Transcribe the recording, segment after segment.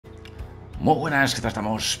Muy buenas, ¿qué tal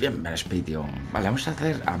estamos? Bien, en Expedición. Vale, vamos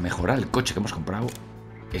a mejorar el coche que hemos comprado.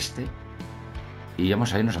 Y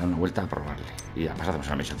vamos a irnos a dar una vuelta a probarle. Y a pasar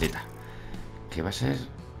una misioncita. ¿Qué va a ser?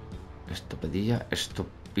 Esto pedía, esto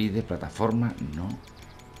pide plataforma, no.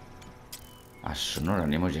 A Sonora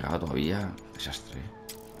ni hemos llegado todavía. Desastre.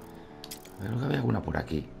 Creo que había alguna por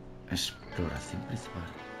aquí. Exploración principal.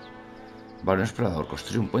 Vale, un explorador.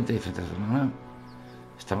 Construye un puente de diferentes zonas.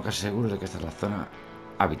 Estamos casi seguros de que esta es la zona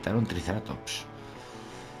habitaron triceratops.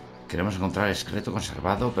 Queremos encontrar el esqueleto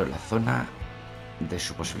conservado, pero la zona de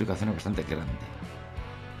su posible ubicación es bastante grande.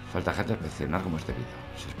 Falta gente a inspeccionar como es debido.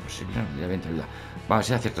 Si es posible, nos dirá bien ayuda. Vamos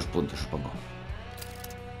a ir a ciertos puntos, supongo.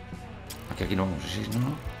 Aquí no vamos a ir,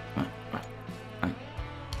 ¿no?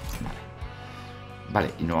 Vale.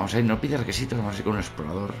 Vale, y nos vamos a ir. No pide requisitos, vamos a ir con un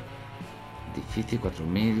explorador. Difícil,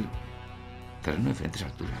 4000. Terreno de diferentes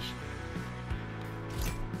alturas.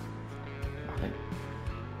 Vale.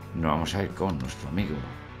 Nos vamos a ir con nuestro amigo.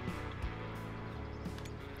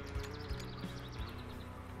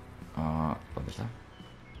 ¿Dónde está?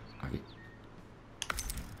 Aquí.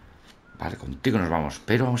 Vale, contigo nos vamos,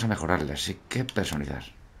 pero vamos a mejorarle, así que personalizar.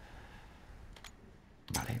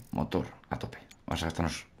 Vale, motor a tope. Vamos a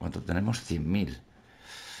gastarnos, ¿cuánto tenemos? 100.000.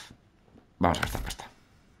 Vamos a gastar pasta.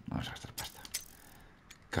 Vamos a gastar pasta.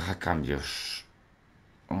 Caja cambios.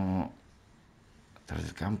 A través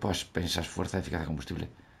del campo, a expensas, fuerza, eficacia de combustible.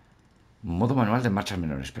 Modo manual de marchas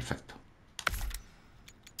menores, perfecto.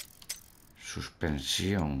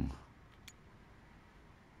 Suspensión.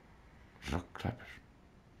 Rock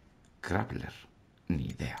Grappler. Ni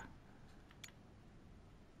idea.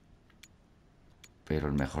 Pero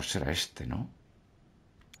el mejor será este, ¿no?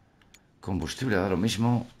 Combustible da lo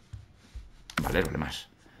mismo. Vale más.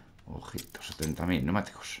 Ojito, 70.000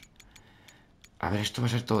 neumáticos. A ver, esto va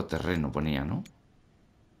a ser todo terreno, ponía, ¿no?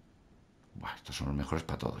 Buah, estos son los mejores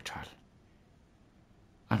para todo, chaval.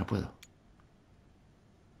 Ah, no puedo.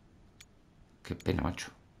 Qué pena,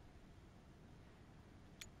 macho.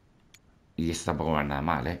 Y esto tampoco va nada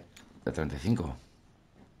mal, ¿eh? De 35.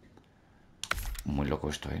 Muy loco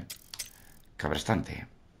esto, ¿eh? Cabrestante.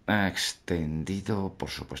 Extendido, por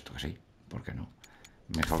supuesto que sí. ¿Por qué no?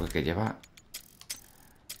 Mejor que lleva.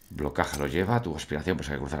 Blocaje lo lleva. Tu aspiración, pues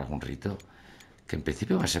hay que cruzar algún rito. Que en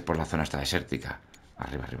principio va a ser por la zona esta desértica.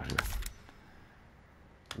 Arriba.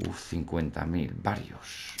 50.000.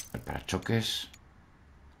 Varios. El parachoques.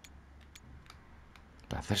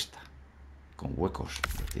 La cesta. Con huecos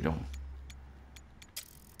de tirón.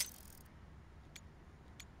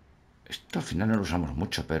 Esto al final no lo usamos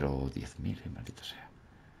mucho, pero 10.000, maldito sea.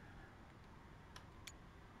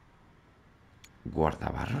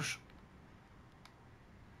 Guardabarros.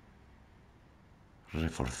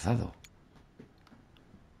 Reforzado.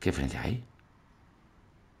 ¿Qué diferencia hay?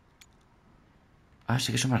 Ah,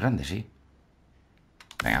 sí que son más grandes, sí.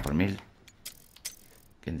 Venga, por 1000.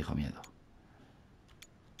 ¿Quién dijo miedo?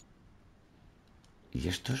 ¿Y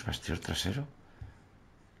esto es bastidor trasero?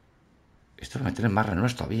 Esto lo meten en más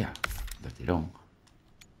ranuras todavía. De tirón.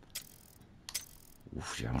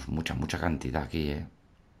 Uf, llevamos mucha cantidad aquí, ¿eh?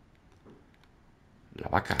 La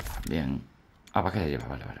vaca también. Ah, vaca ya lleva,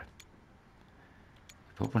 vale.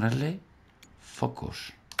 Puedo ponerle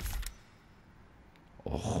focos.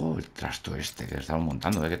 Ojo, el trasto este que estamos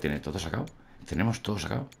montando, ¿eh? Que tiene todo sacado. Tenemos todo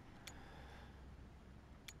sacado.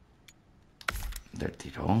 Del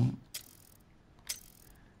tirón.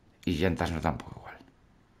 Y llantas no tampoco igual.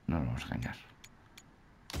 No nos vamos a engañar.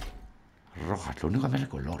 Rojas, lo único que cambia es el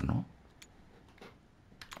color, ¿no?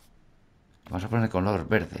 Vamos a poner el color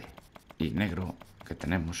verde y negro que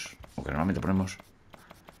tenemos, o que normalmente ponemos.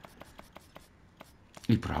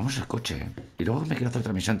 Y probamos el coche, ¿eh? Y luego me quiero hacer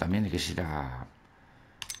otra misión también y quisiera...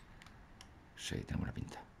 Sí, tiene buena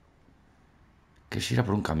pinta. Quisiera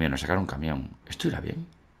por un camión, a sacar un camión. ¿Esto irá bien?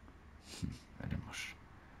 Veremos.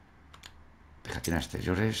 Pegatinas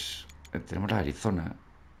exteriores. Tenemos la Arizona.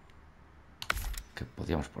 Que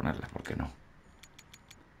podíamos ponerla, ¿por qué no?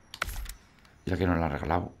 Ya que nos la han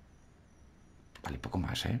regalado. Vale, poco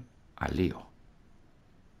más, ¿eh? Al lío.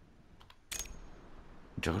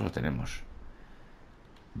 Yo creo que lo tenemos.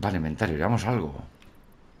 Vale, inventario, llevamos algo.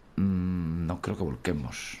 No creo que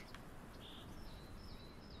volquemos.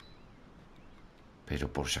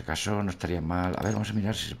 Pero por si acaso no estaría mal. A ver, vamos a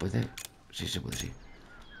mirar si se puede. Sí, se puede, sí.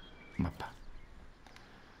 Mapa.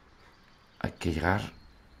 Hay que llegar.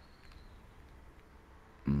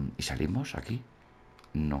 ¿Y salimos aquí?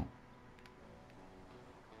 No.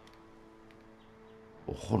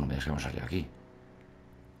 Ojo, no me digas que vamos a salir aquí.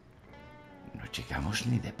 No llegamos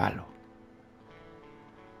ni de palo.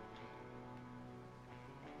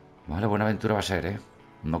 Vale, buena aventura va a ser, ¿eh?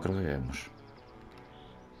 No creo que lleguemos.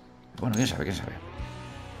 Bueno, quién sabe, quién sabe.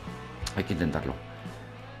 Hay que intentarlo.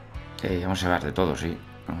 Vamos a ver de todo, sí.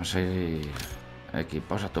 Vamos a ir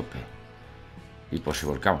equipados a tope. Y pues si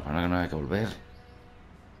volcamos, para que no haya que volver.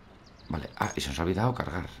 Vale, y se nos ha olvidado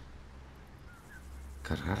cargar.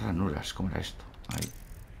 Cargar ranuras, ¿cómo era esto? Ahí.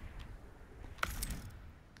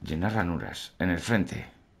 Llenar ranuras. En el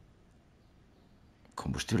frente.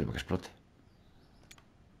 Combustible para que explote.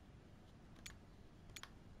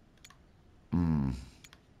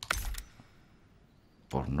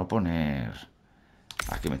 Por no poner...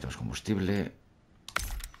 Aquí metemos combustible.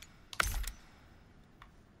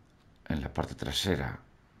 En la parte trasera.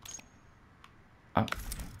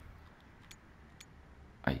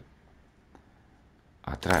 Ahí.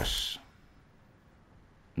 Atrás.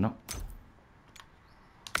 No.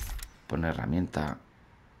 Pone herramienta.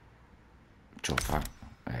 Chofa.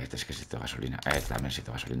 Este es que necesito gasolina. Este también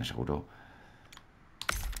necesito gasolina, seguro.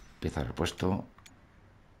 Pieza de repuesto.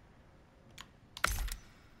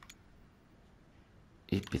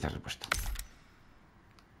 Y pieza de repuesto.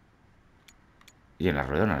 Y en la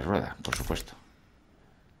rueda, por supuesto.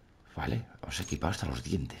 Vale, os he equipado hasta los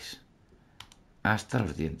dientes. Hasta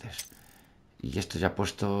los dientes. Y estos ya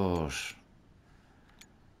puestos...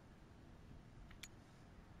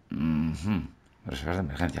 Reservas de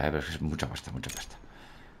emergencia, pero es mucha pasta, mucha pasta.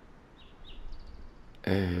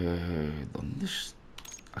 ¿Dónde es?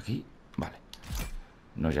 Aquí, vale.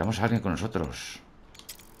 Nos llevamos a alguien con nosotros.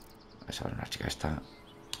 Esa es una chica esta.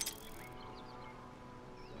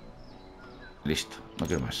 Listo, no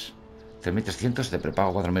quiero más. 3.300 de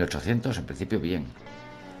prepago, 4.800. En principio, bien.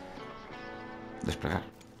 Desplegar.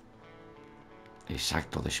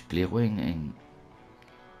 Exacto, despliego en...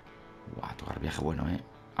 Guau, tocar viaje bueno,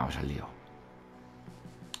 Vamos al lío.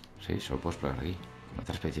 Sí, solo puedo explorar aquí. Con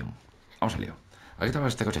otra expedición. Vamos al lío. Aquí estaba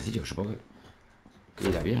este cochecillo, supongo que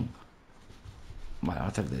irá bien. Vale,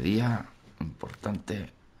 vamos a hacer de día.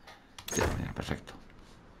 Importante. De mañana, perfecto.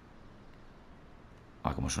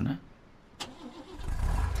 ¿Cómo suena?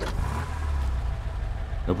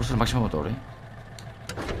 Lo he puesto el máximo motor,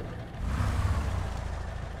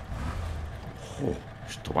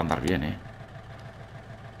 esto va a andar bien,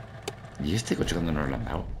 ¿Y este coche cuando nos lo han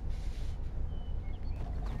dado?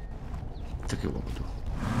 Qué guapo, tú.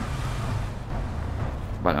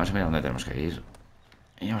 Vale, vamos a mirar dónde tenemos que ir.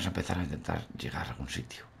 Y vamos a empezar a intentar llegar a algún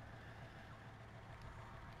sitio.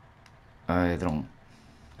 Dron.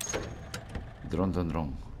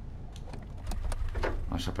 Dron.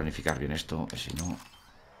 Vamos a planificar bien esto, que si no...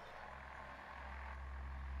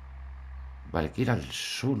 Vale, hay que ir al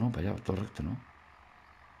sur, ¿no? Para allá, todo recto, ¿no?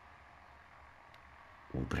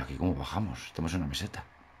 Pero aquí cómo bajamos. Estamos en una meseta.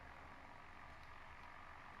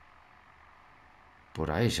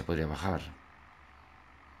 Por ahí se podría bajar.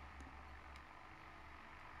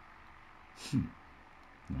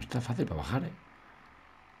 No está fácil para bajar,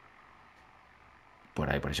 Por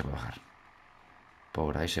ahí se puede bajar.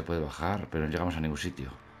 Por ahí se puede bajar, pero no llegamos a ningún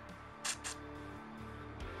sitio.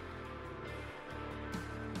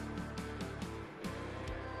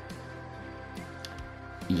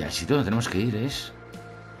 Y al sitio donde tenemos que ir es...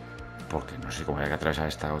 Porque no sé cómo hay que atravesar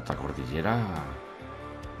esta otra cordillera.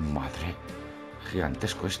 Madre,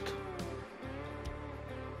 gigantesco esto.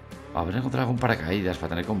 Habré encontrado algún paracaídas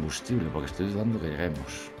para tener combustible, porque estoy dudando que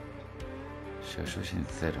lleguemos. Si os soy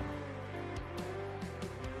sincero.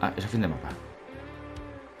 Es fin de mapa.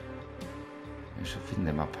 Es fin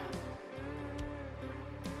de mapa.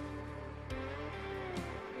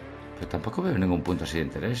 Pero tampoco veo ningún punto así de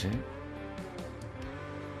interés,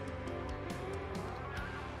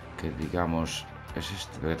 Que digamos es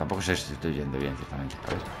este, pero que tampoco sé si estoy yendo bien, ciertamente. A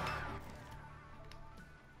ver.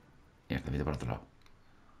 Y el camino por otro lado.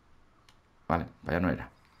 Vale, vaya no era.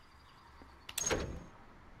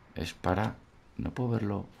 Es para... No puedo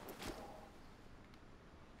verlo.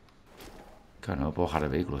 Claro, no puedo bajar el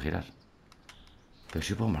vehículo y girar. Pero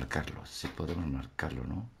sí puedo marcarlo. Sí podemos marcarlo,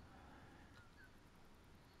 ¿no?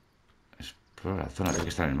 Explora la zona, tiene que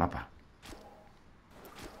estar en el mapa.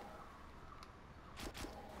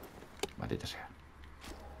 Maldita sea.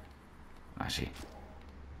 Así.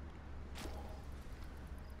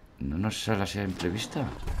 ¿No nos sale así a imprevista?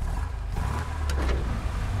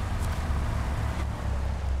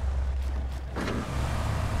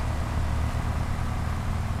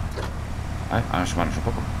 A ver, vamos a asomarnos un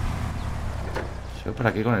poco. Yo por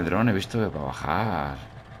aquí con el dron he visto que para bajar...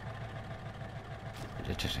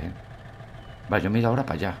 Leches, Vale, yo miro ahora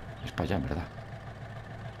para allá. Es para allá, en verdad.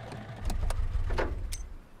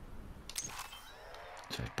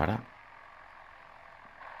 Eso es para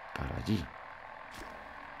allí.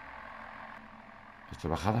 ¿Esto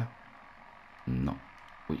es bajada? No.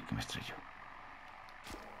 Uy, que me estrello.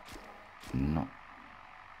 No.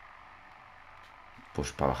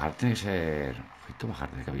 Pues para bajar tiene que ser... Ojito, bajar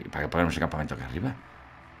de aquí. ¿Para que pongamos el campamento aquí arriba?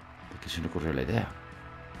 ¿De qué se me ocurrió la idea?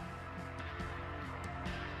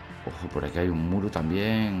 Ojo, por aquí hay un muro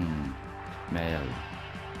también. Me hay algo.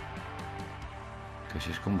 Que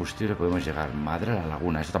si es combustible podemos llegar. Madre a la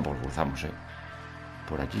laguna. Esto tampoco lo cruzamos, ¿eh?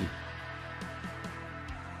 Por allí.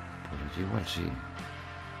 Por allí igual sí.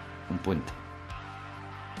 Un puente.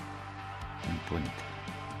 Un puente.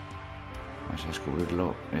 Vamos a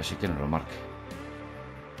descubrirlo. Y así que nos lo marque.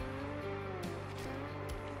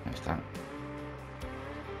 Ahí está.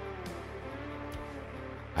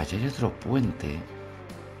 Allí hay otro puente.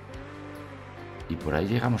 Y por ahí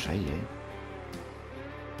llegamos ahí, ¿eh?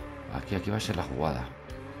 Aquí va a ser la jugada.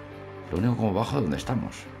 Lo único como bajo de donde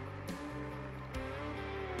estamos.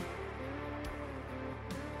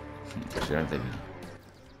 Impresionante.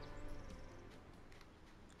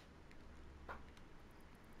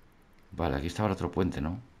 Vale, aquí estaba el otro puente,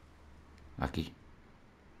 ¿no? Aquí.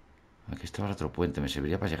 Aquí estaba el otro puente. Me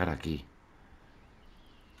serviría para llegar aquí.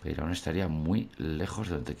 Pero aún estaría muy lejos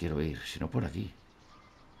de donde quiero ir. Si no por aquí.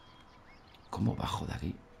 ¿Cómo bajo de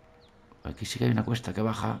aquí? Aquí sí que hay una cuesta que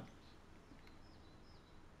baja.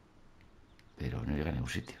 Pero no llega a ningún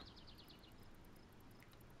sitio.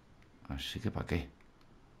 Así que ¿para qué?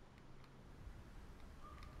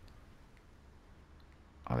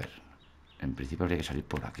 A ver. En principio habría que salir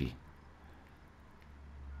por aquí.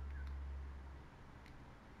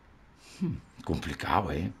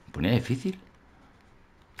 Complicado, ¿eh? Ponía difícil.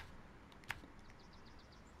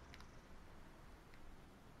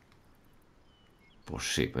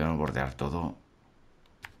 Pues sí, podemos bordear todo.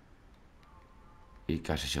 Y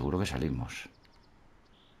casi seguro que salimos.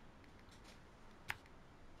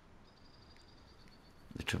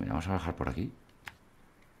 De hecho, mira, vamos a bajar por aquí.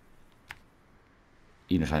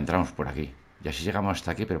 Y nos adentramos por aquí. Y así llegamos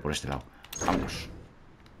hasta aquí, pero por este lado. Vamos.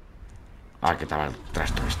 Ah, que estaba el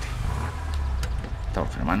trasto este.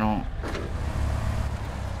 Estamos, hermano.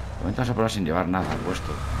 De momento vamos a probar sin llevar nada al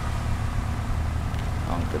puesto.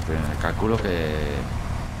 Aunque calculo que...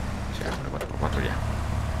 Sí, 4x4 ya.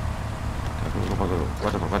 Calculo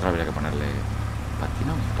que 4x4 habría que ponerle...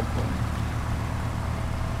 Patina un poco.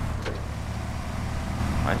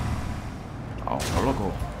 Vale. Vamos, no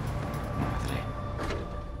loco. Madre.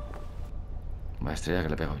 Vaya estrella que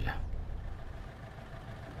le he pegado ya.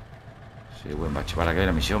 Sí, buen bache. Vale, que hay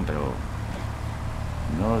la misión, pero...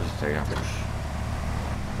 No nos distraigamos.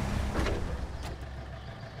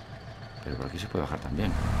 Pero por aquí se puede bajar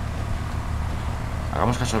también.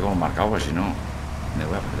 Hagamos caso de cómo hemos marcado, porque si no me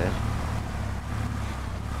voy a perder.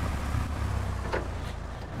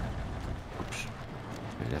 Ups,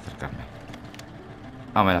 debería acercarme.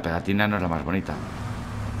 Hombre, la pegatina no es la más bonita,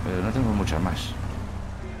 pero no tengo muchas más.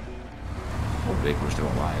 El vehículo este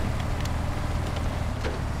guay.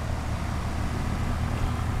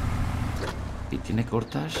 Y tiene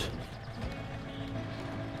cortas.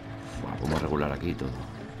 Podemos regular aquí y todo.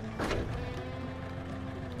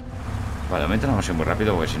 Vale, de momento no vamos a ir muy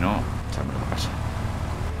rápido porque si no, sabemos lo que pasa.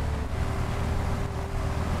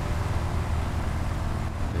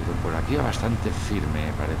 Pero por aquí va bastante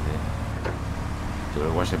firme, parece. Yo creo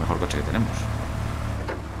que igual es el mejor coche que tenemos.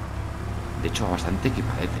 De hecho, va bastante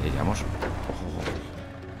equipadete. Llevamos... Ojo, ojo.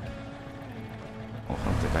 Ojo,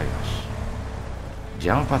 no te caigas.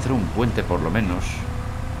 Llevamos para hacer un puente por lo menos.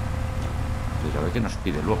 Pero a ver qué nos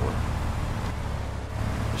pide luego.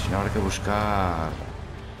 Si no, habrá que buscar...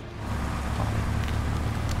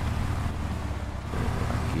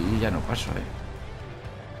 Aquí ya no paso, ¿eh?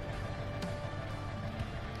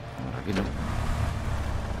 Por aquí no.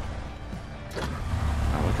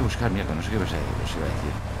 Habrá que buscar, mierda, no sé qué os iba a decir.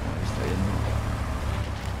 Me está yendo.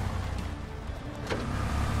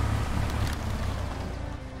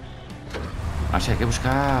 Ah, sí, hay que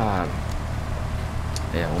buscar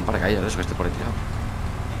algún paracaídas de eso que esté por ahí tirado.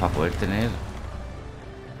 Para poder tener...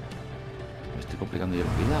 ¿Me estoy complicando yo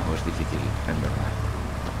la vida o es difícil, en verdad?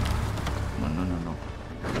 No, no, no, no.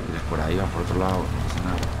 Tienes por ahí, va por otro lado, no pasa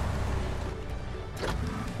nada.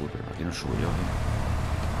 Uy, pero aquí no subo yo, ¿eh?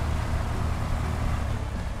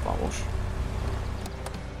 Vamos.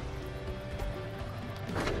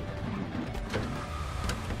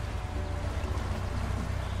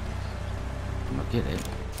 No quiere, ¿eh?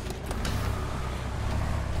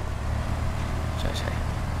 Sí, sí.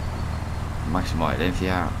 Máximo de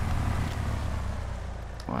adherencia.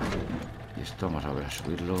 Bueno, y esto vamos a volver a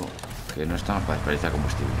subirlo. Que no estamos para desperdiciar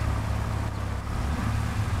combustible.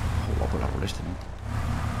 Oh, guapo el árbol este, ¿no?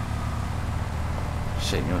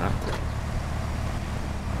 Señor arco.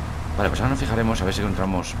 Vale, pues ahora nos fijaremos a ver si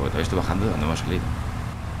encontramos. Porque todavía estoy bajando de donde hemos salido.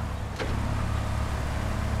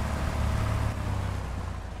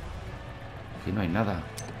 Aquí no hay nada.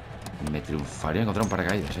 Me triunfaría encontrar un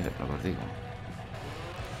paracaídas, lo que os digo.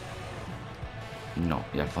 No,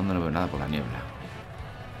 y al fondo no veo nada por la niebla.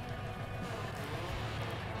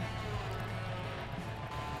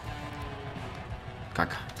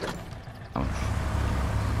 Caca. Vámonos.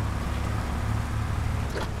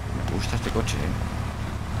 Me gusta este coche,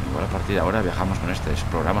 Igual a partir de ahora viajamos con este,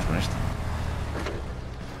 exploramos con este.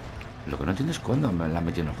 Lo que no entiendo es cuándo me la han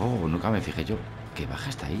metido en el juego. Nunca me fijé yo. Que baja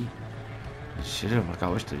hasta ahí. ¿En serio he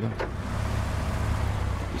marcado esto yo?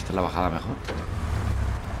 ¿Y esta es la bajada mejor?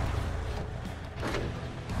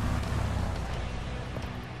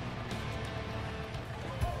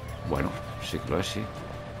 Bueno, sí que lo es, sí.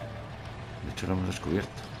 De hecho lo hemos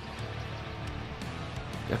descubierto.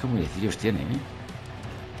 Ya que muñecillos tiene, Muy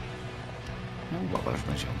guapa la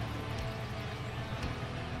suspensión.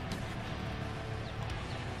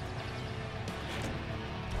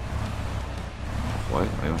 Joder,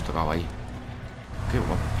 lo habíamos tocado ahí. Qué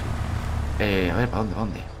guapo. A ver, ¿para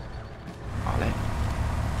dónde? Vale.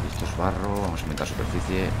 Esto es barro. Vamos a aumentar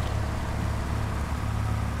superficie.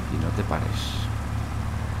 Y no te pares.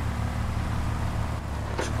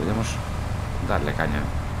 Pues podemos darle caña.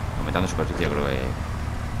 Aumentando superficie creo que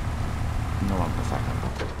no va a empezar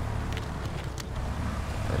tampoco.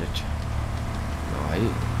 A la derecha. Luego ahí.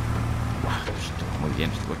 Buah, esto va muy bien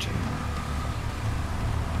este coche.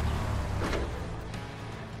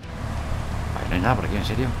 Vale, no hay nada por aquí, ¿en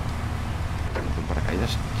serio? Con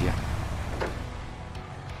paracaídas ya.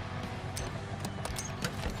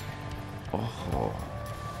 Ojo.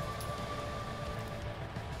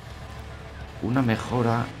 Una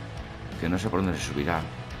mejora que no sé por dónde se subirá.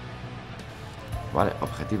 Vale,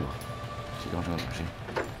 objetivo. Sí que vamos a verlo así.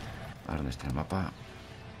 A ver dónde está el mapa.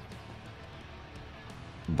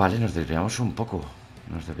 Vale, nos desviamos un poco.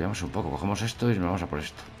 Cogemos esto y nos vamos a por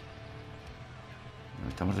esto. Nos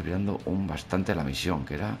estamos desviando bastante la misión,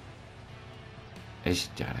 que era... es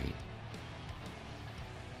llegar aquí.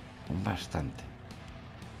 Bastante.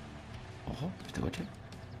 Ojo, este coche.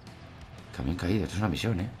 Camión caído, esto es una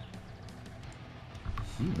misión,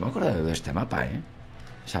 No me acuerdo de este mapa,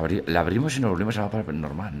 O sea, la abrimos y nos volvimos al mapa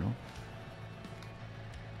normal, ¿no?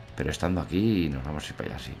 Pero estando aquí nos vamos a ir para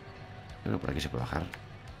allá, sí. Creo que por aquí se puede bajar.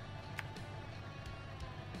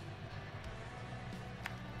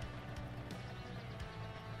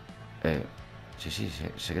 Sí,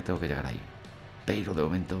 sé que tengo que llegar ahí. Pero de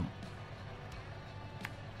momento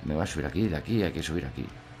me va a subir aquí, de aquí hay que subir aquí.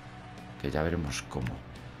 Que ya veremos cómo.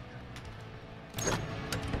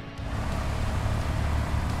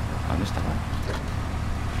 ¿Dónde estaba?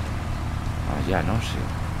 Allá, no sé.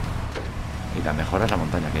 Y la mejora es la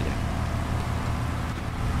montaña aquella.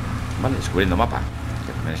 Vale, descubriendo mapa,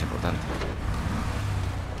 que también es importante.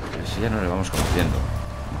 Así ya no le vamos conociendo.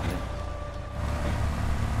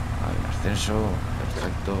 Vale, un ascenso,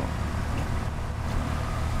 perfecto.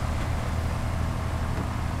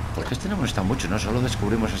 Porque este no hemos estado mucho, ¿no? Solo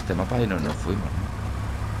descubrimos este mapa y nos fuimos, ¿no?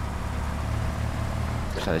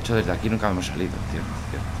 O sea, de hecho desde aquí nunca hemos salido, cierto.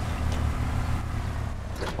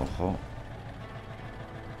 Ojo.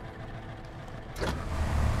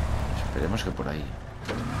 Esperemos que por ahí.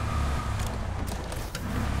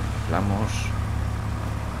 Vamos.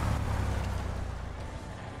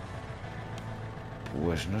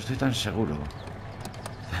 Pues no estoy tan seguro.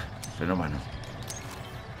 Fenómeno.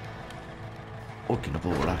 Oh, que no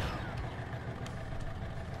puedo volar.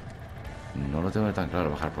 No lo tengo tan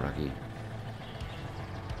claro bajar por aquí.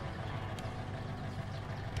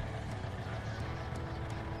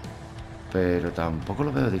 Pero tampoco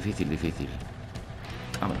lo veo difícil.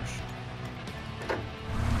 Vámonos.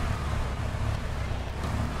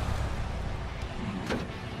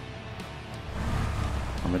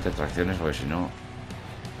 Vamos a meter tracciones porque si no...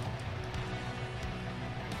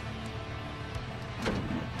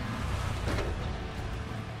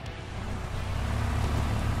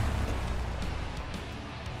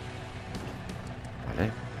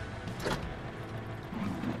 Vale.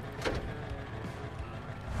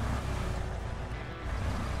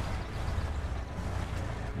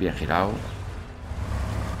 Bien girado.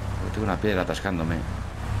 Tengo una piedra atascándome.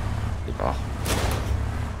 Y para abajo.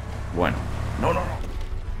 Bueno. No.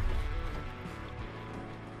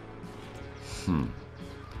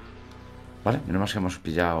 Vale, menos mal que hemos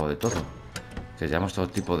pillado de todo. Que llevamos todo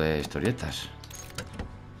tipo de historietas.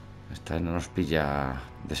 Esta no nos pilla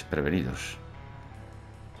desprevenidos.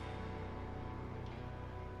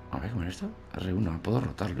 A ver, ¿cómo es esto? R1, puedo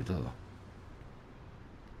rotarlo y todo.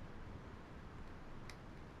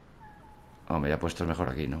 Me ya he puesto el mejor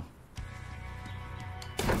aquí, ¿no?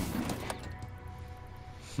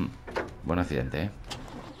 Buen accidente,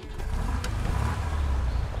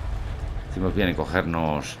 Hicimos bien en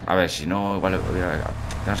cogernos... A ver, si no, igual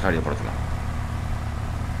tenemos que haber ido por otro lado.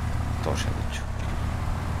 Todo se ha dicho.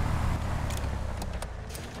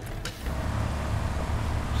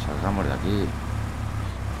 Salgamos de aquí.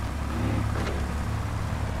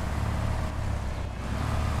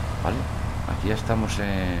 Vale, aquí ya estamos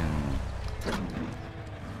en...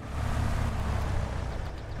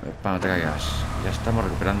 Para no te caigas. Ya estamos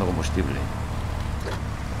recuperando combustible.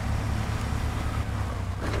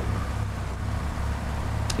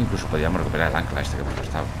 Incluso podríamos recuperar el ancla este que hemos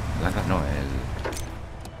gastado. El ancla no, el...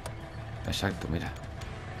 Exacto, mira.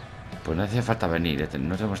 Pues no hacía falta venir, ¿eh?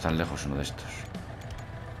 No tenemos tan lejos uno de estos.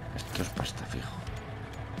 Esto es pasta, fijo.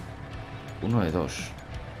 1 de 2.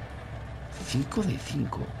 5 de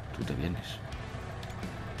 5. Tú te vienes.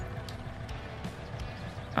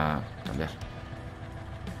 A cambiar.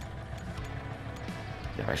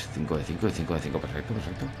 Ya veis, 5 de 5 y 5 de 5. Perfecto,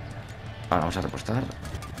 perfecto. Ahora vamos a repostar.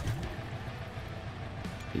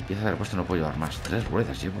 Y pieza de repuesto no puedo llevar más. 3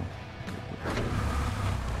 ruedas llevo.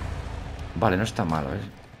 Vale, no está malo, ¿eh?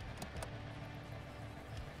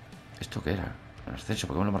 ¿Esto qué era? El ascenso,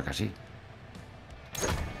 ¿por qué me lo marca así?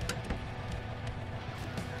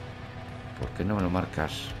 ¿Por qué no me lo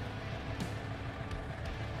marcas?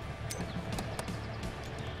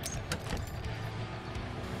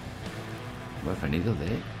 ¿Hemos venido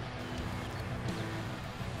de...?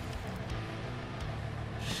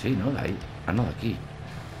 Sí, ¿no? De ahí. Ah, no, de aquí.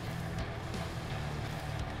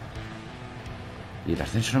 Y el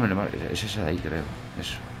ascenso no me lo marca. Es ese de ahí, creo.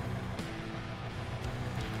 Eso.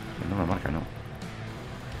 No me lo marca, ¿no?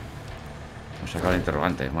 Hemos sacado el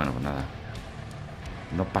interrogante. Bueno, pues nada.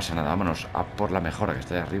 No pasa nada. Vámonos a por la mejora que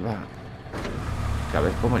está de arriba. Que a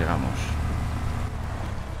ver cómo llegamos.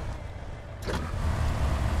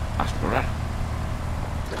 A explorar.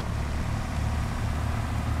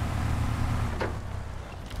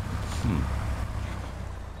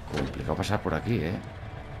 Complicado pasar por aquí, ¿eh?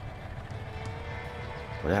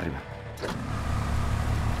 Por ahí arriba.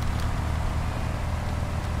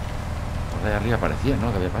 Por ahí arriba parecía,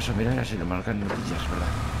 ¿no? Que había paso. Mira, si lo marcan noticias, ¿verdad?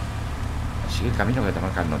 Sigue el camino que te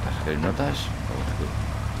marcan notas. Que hay notas. Vamos aquí.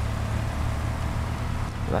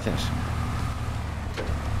 Gracias.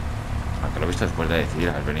 Aunque lo he visto después de decir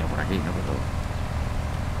haber venido por aquí, ¿no? Pero...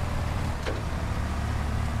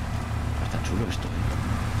 Está chulo esto, ¿eh?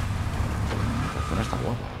 La zona está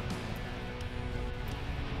guapa.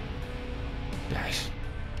 Veáis.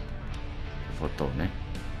 Fotón, ¿eh?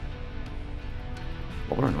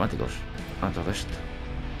 O con los neumáticos. Ah, todo esto.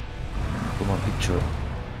 Como he dicho.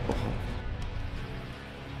 Ojo.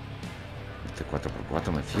 Este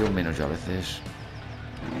 4x4 me fío menos yo a veces.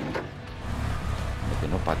 De que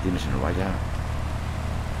no patine, se nos vaya.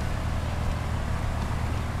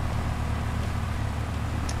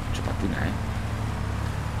 Mucho patina, ¿eh?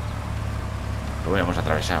 Lo habíamos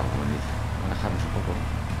atravesado, como dice. Vamos a dejarnos un poco.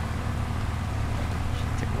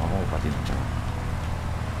 Hostia, como vamos patina, chaval.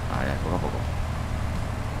 Vale, poco a poco.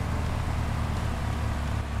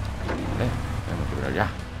 Vale, tenemos que ver ya.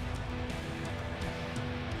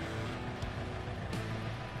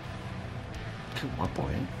 Qué guapo,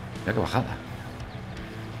 ¿eh? Mira qué bajada.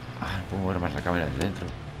 Ah, no puedo mover más la cámara desde dentro.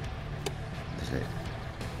 Desde...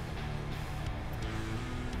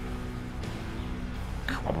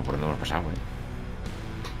 Qué guapo por donde hemos pasado, ¿eh?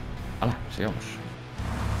 ¡Hala! Sigamos.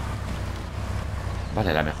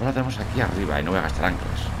 Vale, la mejor la tenemos aquí arriba y no voy a gastar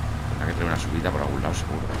anclas. Tendrá que tener una subida por algún lado,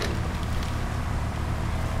 seguro.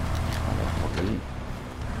 Vale, bajo aquí.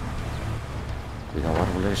 Cuidado,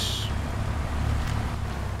 árboles.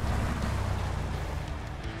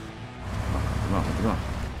 Continúa, continúa.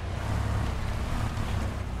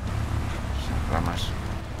 Esas ramas.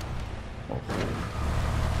 Ojo.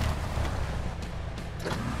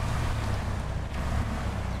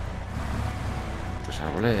 Estos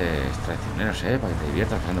árboles traicioneros, para que te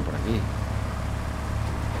diviertas pasando por aquí.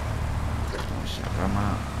 Esa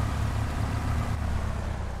rama.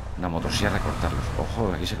 Una motosierra a cortarlos.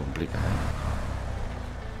 Ojo, aquí se complica,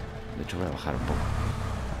 De hecho, voy a bajar un poco.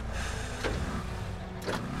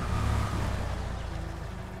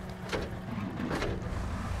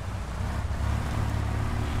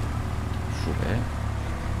 Sube,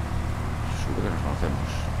 Sube que nos conocemos.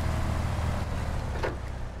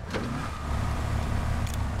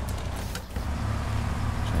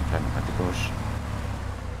 Neumáticos.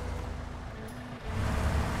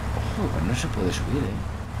 Ojo, pues no se puede subir,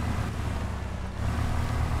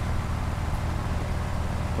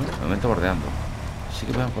 Bueno, de momento bordeando. Sí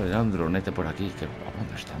que voy a poner un dronete por aquí. Que guapo,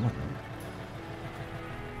 ¿dónde estamos, no?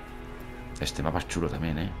 Este mapa es chulo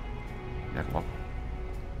también, Mira qué guapo.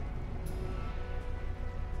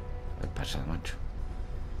 ¿Qué pasa, macho?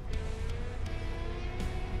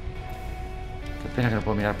 Espera que no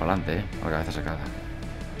puedo mirar para adelante, con la cabeza sacada.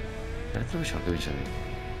 El retrovisor, que bien se ve.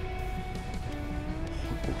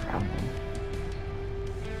 Ojo, currado, ¿no?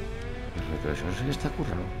 El retrovisor sí que está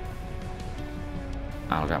currado.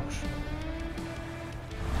 Vamos, vamos.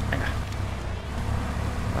 Venga.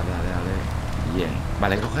 Vale, dale, dale. Bien.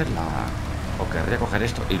 Vale, hay que coger la... O querría coger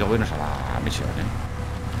esto y luego irnos a la misión, ¿eh?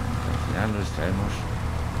 Al final nos distraemos.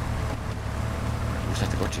 Me gusta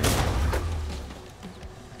este coche, ¿eh?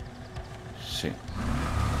 Sí.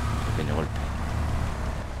 Pequeño golpe.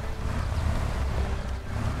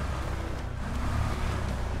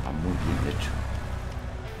 Va muy bien, de hecho.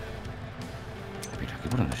 Mira, aquí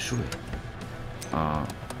por donde se sube.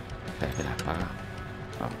 Espera, espera, apaga.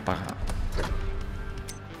 Apaga.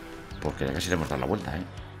 Porque ya casi le hemos dado la vuelta, ¿eh?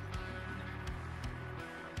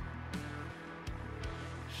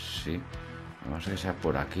 Sí. Vamos a que sea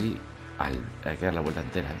por aquí. Hay que dar la vuelta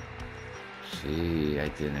entera, ¿eh? Sí, ahí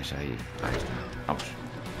tienes, ahí. Ahí está. Vamos.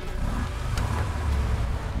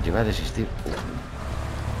 Lleva a desistir.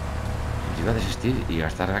 Lleva a desistir y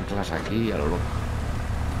gastar anclas aquí a lo loco.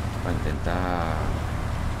 Para intentar...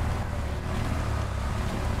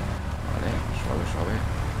 Vale, suave, suave.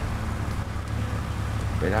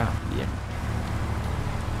 Espera, bien.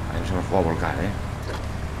 Ahí nos hemos jugado a volcar, ¿eh?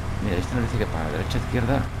 Mira, este nos dice que para la derecha e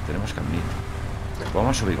izquierda tenemos caminito. Pues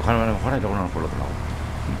vamos a subir, coger una mejora y luego nos vamos por el otro lado.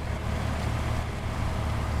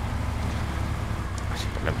 Sin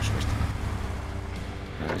problemas sobre esto.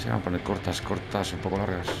 A ver si van a poner cortas, cortas, un poco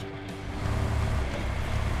largas.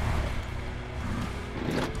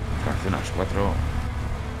 Fraccionados 4.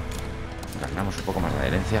 Ganamos un poco más de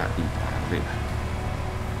adherencia y para arriba.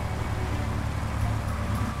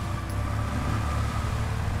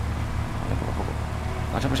 Vale, poco a poco.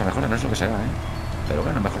 Vamos a pues a mejorar, no es lo que será, ¿eh? Pero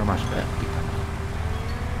bueno, mejor más. Pica.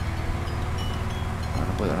 No,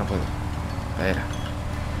 no puedo, no puedo. Espera.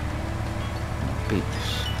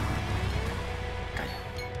 Pites. Calla.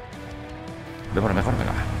 Ve por lo mejor,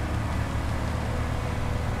 venga.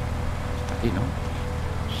 Está aquí, ¿no?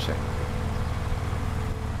 Sí.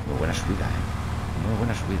 Muy buena subida, ¿eh? Muy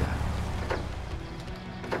buena subida.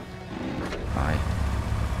 Ahí.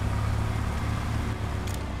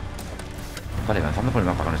 Vale, avanzando por el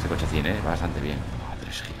mapa con este cochecín, ¿eh? Va bastante bien. Madre,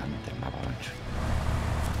 es gigante el mapa, macho.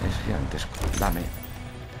 Es gigantesco. Dame.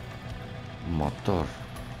 Motor.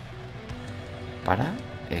 Para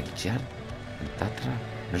echar el Tatra.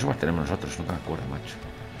 No sé cuál tenemos nosotros, nunca me acuerdo, macho.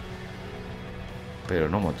 Pero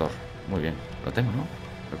no motor. Muy bien. Lo tengo, ¿no?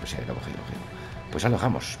 Creo que sí, lo he cogido, Pues ya lo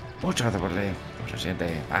dejamos. Muchas gracias por leer. Nos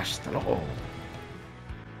siguiente. Hasta luego.